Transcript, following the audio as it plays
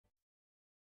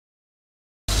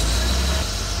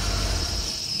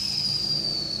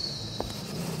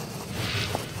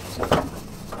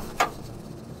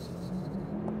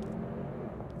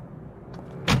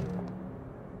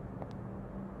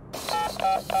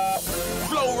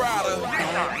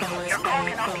Rida.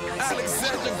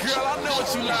 Alexandra, girl, I know what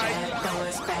you like.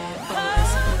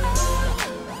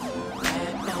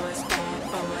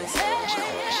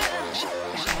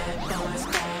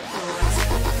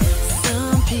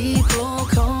 Some people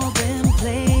call them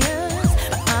players,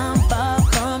 but I'm far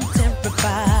from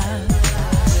terrified.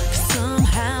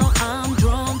 Somehow I'm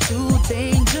drawn to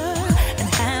danger and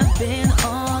have been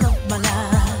all of my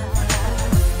life.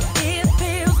 It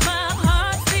feels my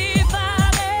heart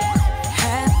divided,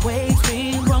 halfway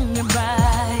between wrong and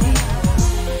right.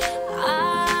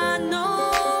 I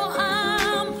know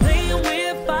I'm playing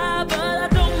with fire, but I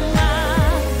don't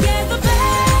mind. Yeah, the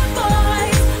bad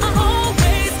boys are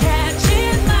always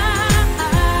catching my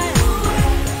eye.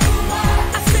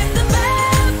 I said the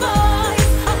bad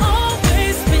boys are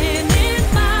always spinning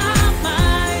my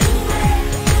mind.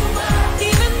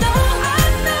 Even though I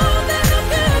know that they're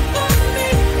good for me,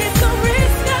 it's a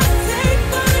risk I take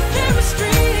for the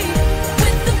chemistry.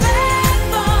 With the bad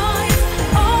boys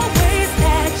always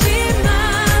catching my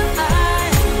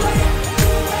eye.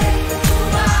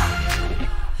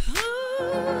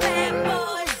 Bad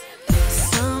boys.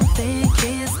 Some think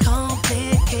it's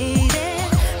complicated,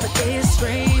 but they're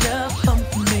straight up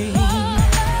bumping me.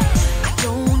 I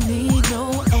don't need no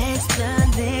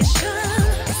explanation.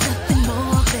 It's nothing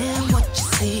more than what you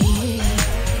see.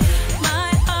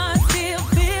 My heart still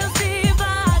feels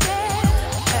divided,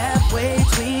 halfway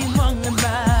between wrong and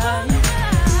right.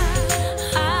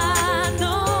 I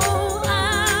know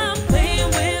I'm playing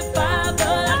with fire,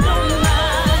 but I don't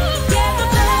mind. Yeah, the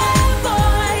bad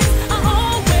boys are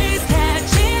always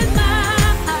catching my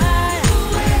eye.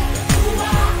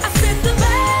 I said the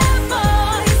bad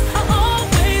boys are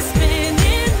always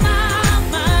spinning my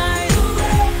mind.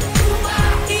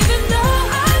 Even though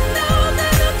I know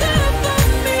that they're good for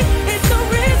me, it's a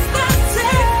risk I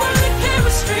take for the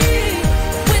chemistry.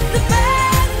 With the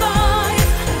bad boys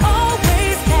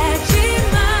always catching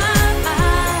my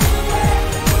eye.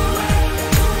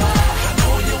 I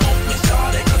know you want me,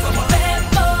 shawty, 'cause I'm a Bad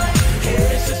boy.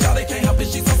 yeah, shawty can't help it.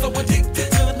 She's also addicted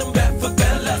to them bad for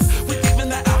fellas. With even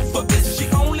that alphabet, she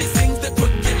only sings the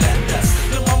crooked letters.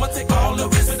 Lil' mama take all the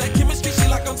risks. That chemistry, she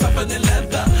like I'm tougher than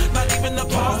leather. Not even a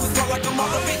pause, it's all like I'm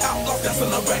all of the outlaws. That's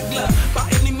on a regular, by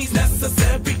any means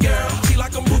necessary, girl. She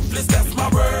like I'm ruthless, that's my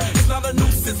word. It's not a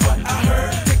nuisance, what I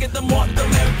heard. Take it the more, the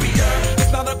merrier.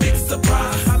 It's not a big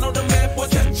surprise. I know the man boy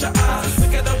catch your eyes.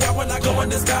 Look at the wild when I go in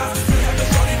the sky.